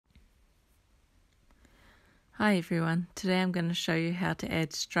Hi everyone, today I'm going to show you how to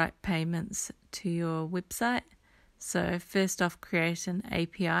add Stripe payments to your website. So first off, create an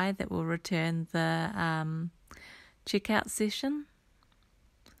API that will return the checkout session.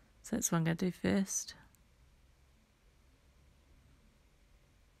 So that's what I'm going to do first.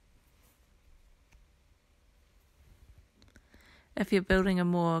 If you're building a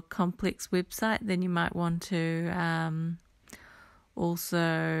more complex website, then you might want to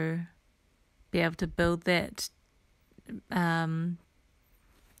also be able to build that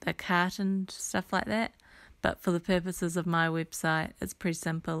a cart and stuff like that. But for the purposes of my website, it's pretty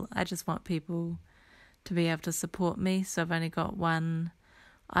simple. I just want people to be able to support me, so I've only got one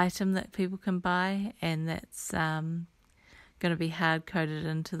item that people can buy, and that's going to be hard-coded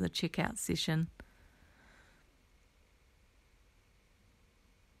into the checkout session.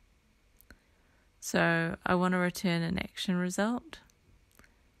 So I want to return an action result,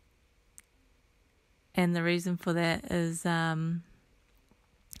 and the reason for that is I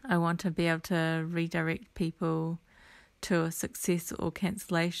want to be able to redirect people to a success or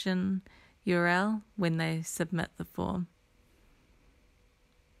cancellation URL when they submit the form.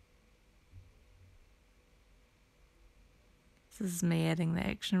 This is me adding the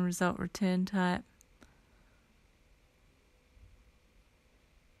action result return type.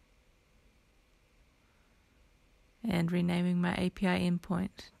 And renaming my API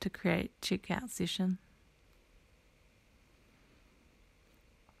endpoint to create checkout session.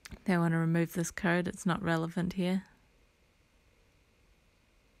 Now I want to remove this code, it's not relevant here.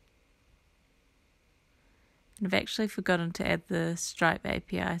 And I've actually forgotten to add the Stripe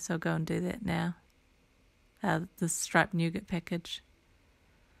API, so I'll go and do that now. The Stripe NuGet package.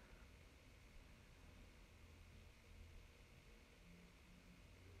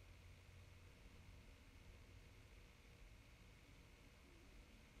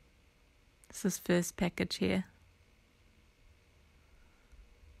 It's this first package here.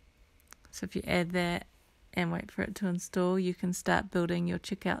 So if you add that and wait for it to install, you can start building your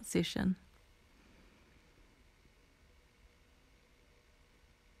checkout session.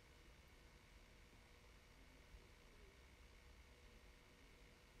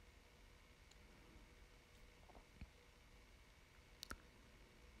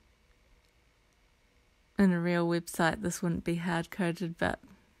 In a real website, this wouldn't be hard-coded, but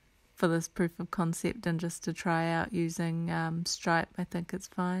for this proof of concept and just to try out using Stripe, I think it's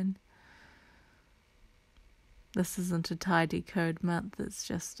fine. This isn't a tidy code month, it's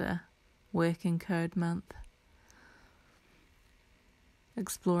just a working code month.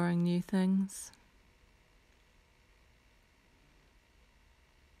 Exploring new things.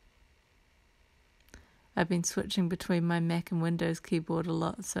 I've been switching between my Mac and Windows keyboard a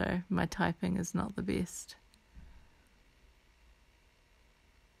lot, so my typing is not the best.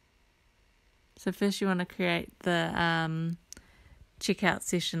 So first you want to create the checkout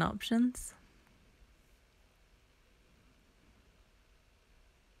session options.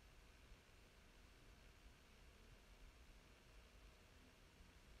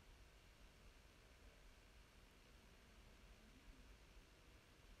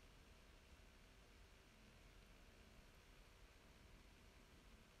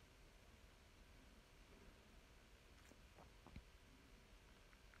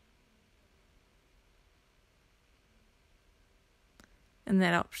 And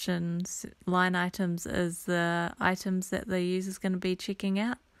that options line items is the items that the user is going to be checking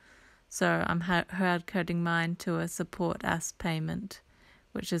out. So I'm hard coding mine to a support us payment,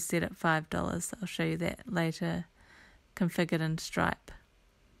 which is set at $5. I'll show you that later, configured in Stripe.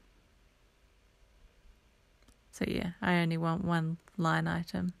 So yeah, I only want one line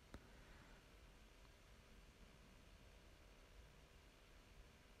item.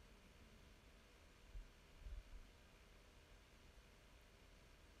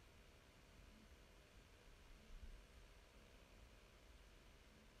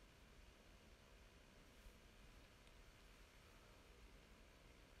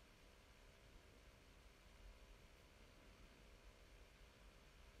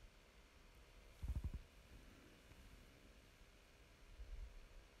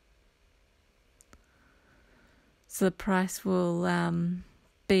 So the price will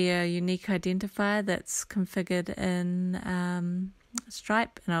be a unique identifier that's configured in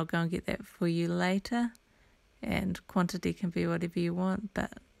Stripe, and I'll go and get that for you later. And quantity can be whatever you want,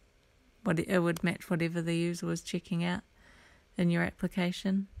 but it would match whatever the user was checking out in your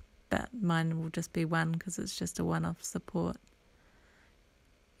application. But mine will just be one because it's just a one-off support.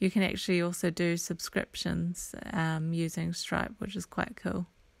 You can actually also do subscriptions using Stripe, which is quite cool.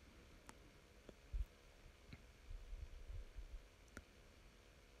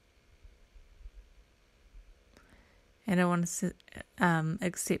 And I want to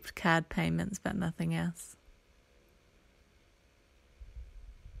accept card payments, but nothing else.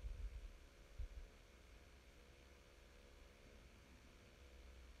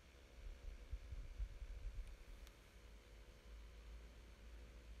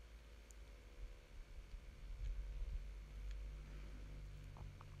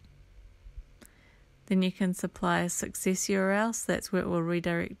 Then you can supply a success URL, so that's where it will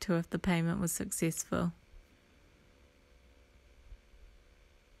redirect to if the payment was successful.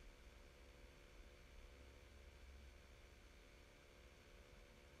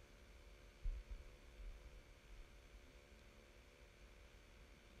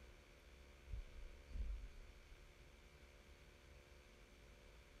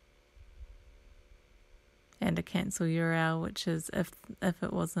 And a cancel URL, which is if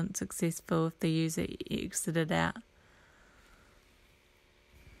it wasn't successful, if the user exited out.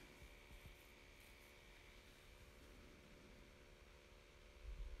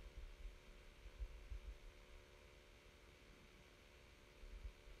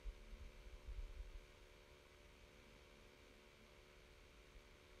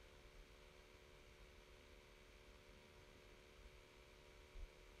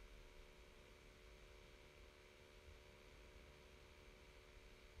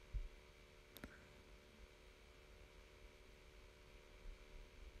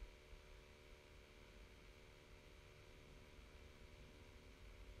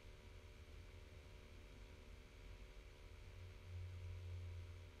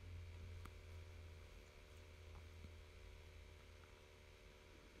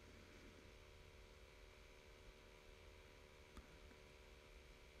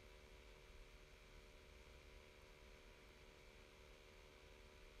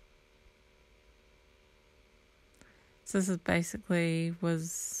 So this is basically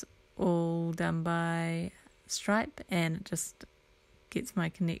was all done by Stripe, and it just gets my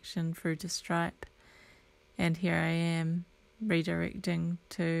connection through to Stripe. And here I am redirecting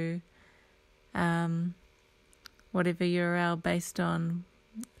to whatever URL based on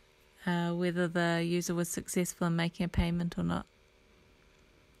whether the user was successful in making a payment or not.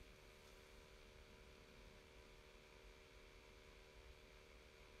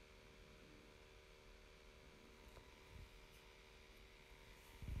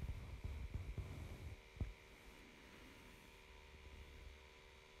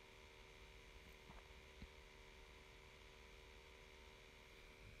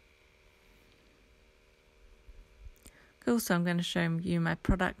 Cool, so I'm going to show you my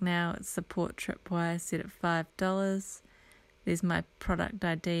product now. It's support tripwire set at $5. There's my product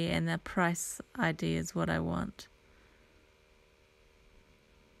ID, and the price ID is what I want.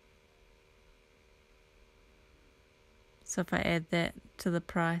 So if I add that to the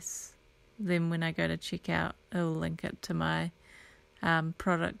price, then when I go to checkout, it'll link it to my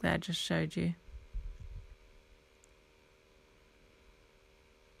product that I just showed you.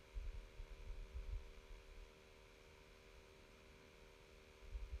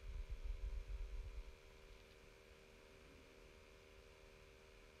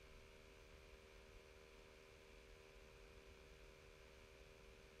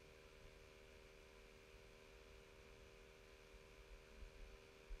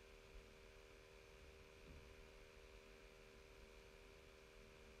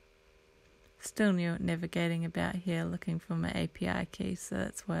 Still navigating about here looking for my API key, so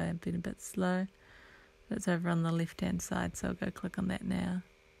that's why I've been a bit slow. But it's over on the left hand side, so I'll go click on that now.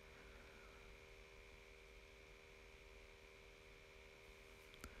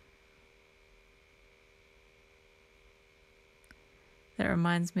 That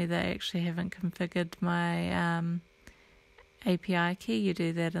reminds me that I actually haven't configured my API key. You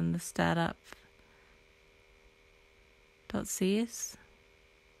do that in the startup.cs.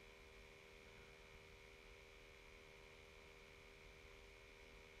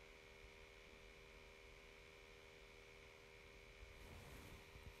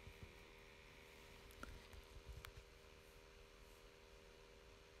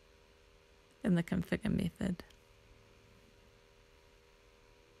 In the configure method.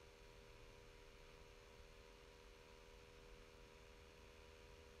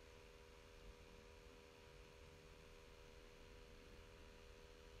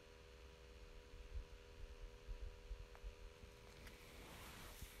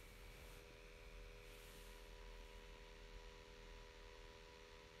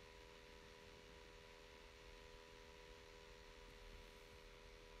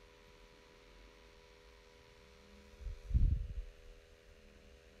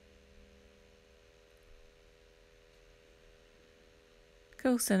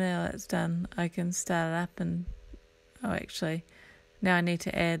 Cool, so now that's done, I can start it up and Oh, actually, now I need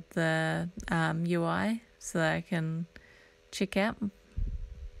to add the UI so that I can check out.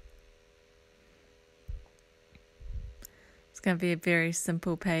 It's going to be a very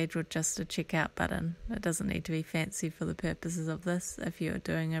simple page with just a checkout button. It doesn't need to be fancy for the purposes of this. If you're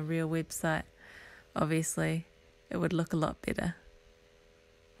doing a real website, obviously it would look a lot better.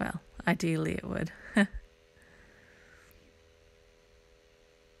 Well, ideally it would.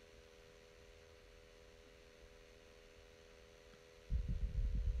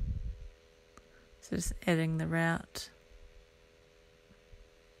 So just adding the route.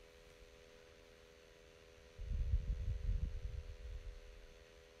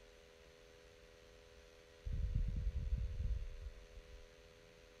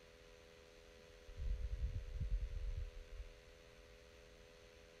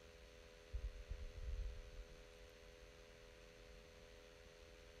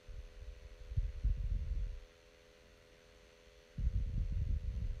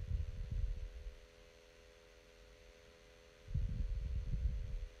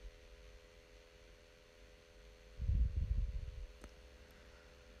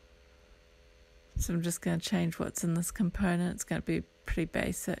 So I'm just going to change what's in this component. It's going to be pretty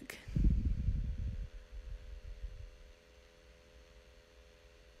basic.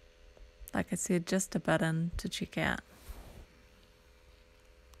 Like I said, just a button to check out.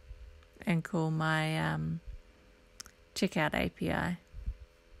 And call my checkout API.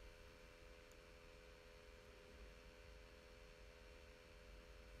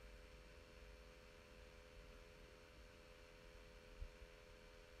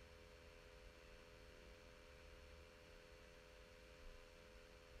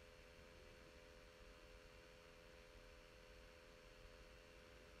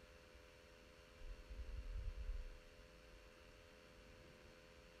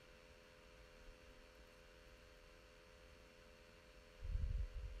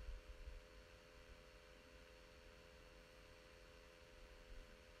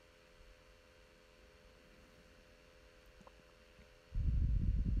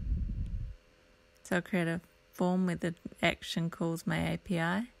 So I'll create a form where the action calls my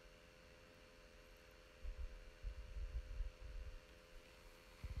API.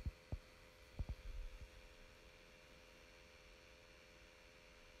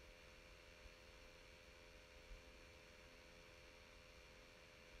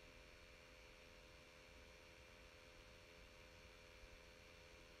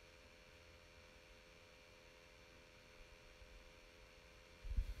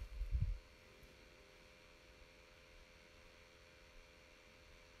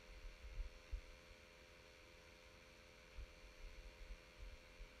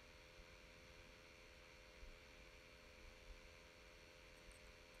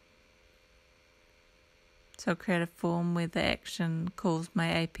 So I'll create a form where the action calls my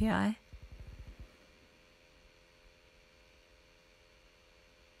API.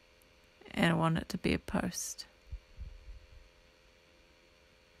 And I want it to be a post.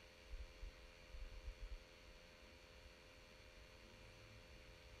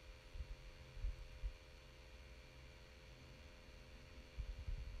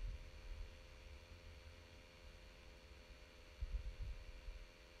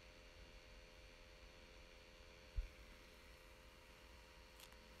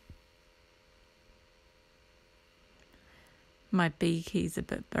 My B key's a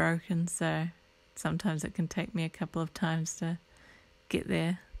bit broken, so sometimes it can take me a couple of times to get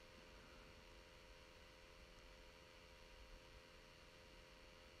there.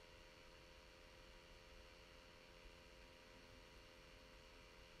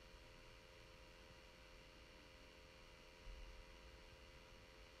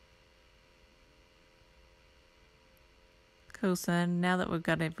 Cool, so now that we've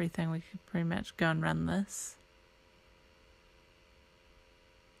got everything, we can pretty much go and run this.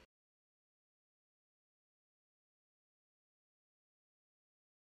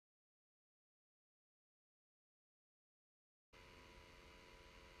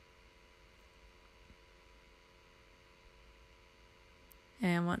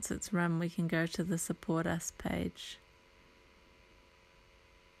 And once it's run, we can go to the Support Us page.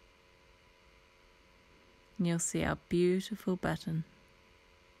 And you'll see our beautiful button.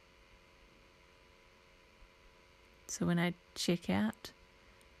 So when I check out,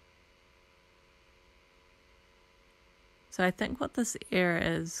 so I think what this error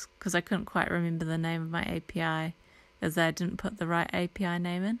is, because I couldn't quite remember the name of my API, is that I didn't put the right API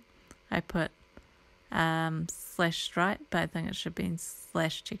name in. I put /Stripe, but I think it should be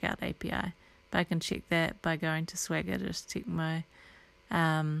 /checkout API. But I can check that by going to Swagger, just check my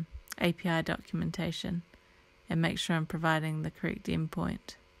API documentation, and make sure I'm providing the correct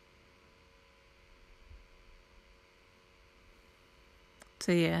endpoint.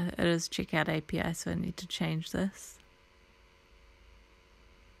 So yeah, it is checkout API, so I need to change this.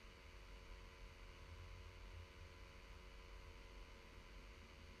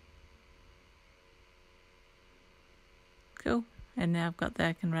 Cool, and now I've got that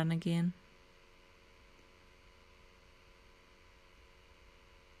I can run again.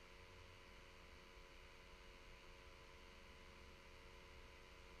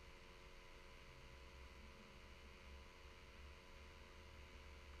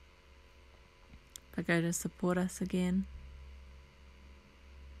 If I go to support us again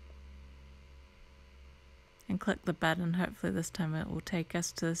and click the button, hopefully this time it will take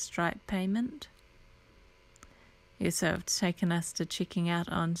us to the Stripe payment. Yeah, so it's taken us to checking out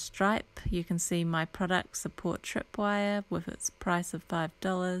on Stripe. You can see my product support tripwire with its price of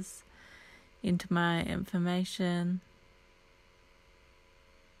 $5. Enter my information.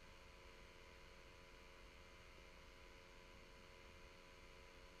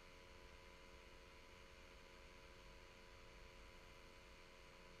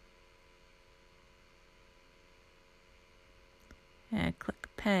 And click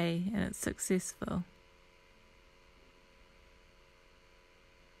pay, and it's successful.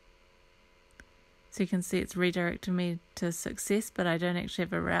 So you can see it's redirected me to success, but I don't actually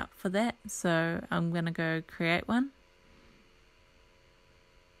have a route for that, so I'm going to go create one.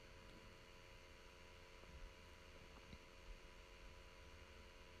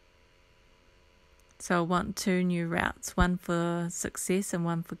 So I want 2 new routes, one for success and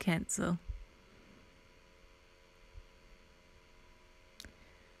one for cancel.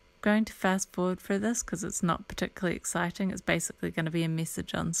 Going to fast forward through this because it's not particularly exciting. It's basically going to be a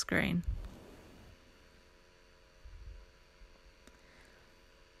message on screen.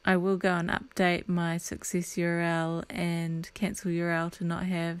 I will go and update my success URL and cancel URL to not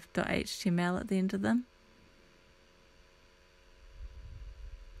have .html at the end of them.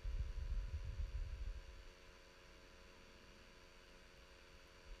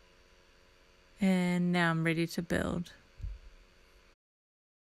 And now I'm ready to build.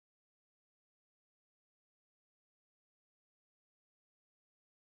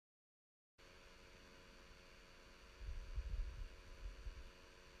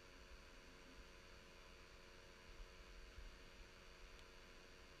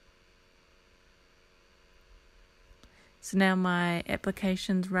 So now my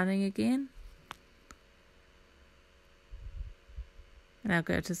application's running again. And I'll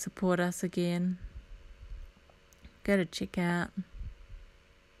go to support us again. Go to checkout.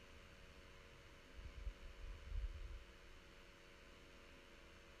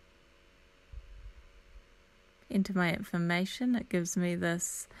 Enter my information. It gives me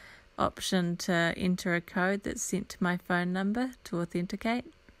this option to enter a code that's sent to my phone number to authenticate.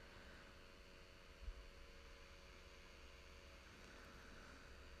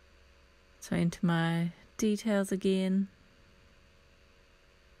 So enter my details again.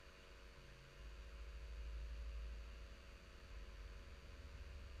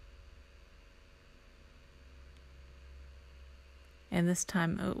 And this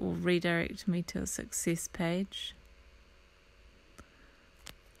time it will redirect me to a success page.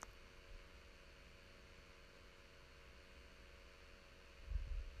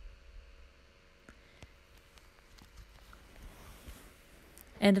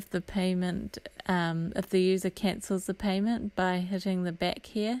 And if the payment, if the user cancels the payment by hitting the back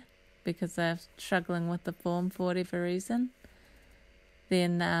here, because they're struggling with the form for whatever reason,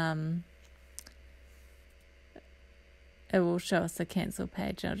 then it will show us the cancel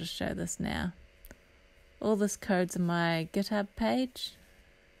page. I'll just show this now. All this code's on my GitHub page,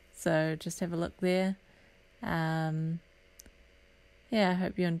 so just have a look there. Yeah, I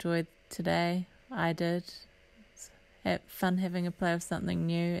hope you enjoyed today. I did. Have fun having a play with something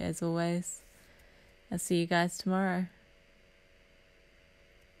new, as always. I'll see you guys tomorrow.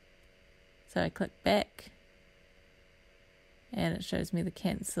 So I click back, and it shows me the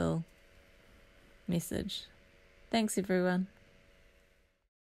cancel message. Thanks, everyone.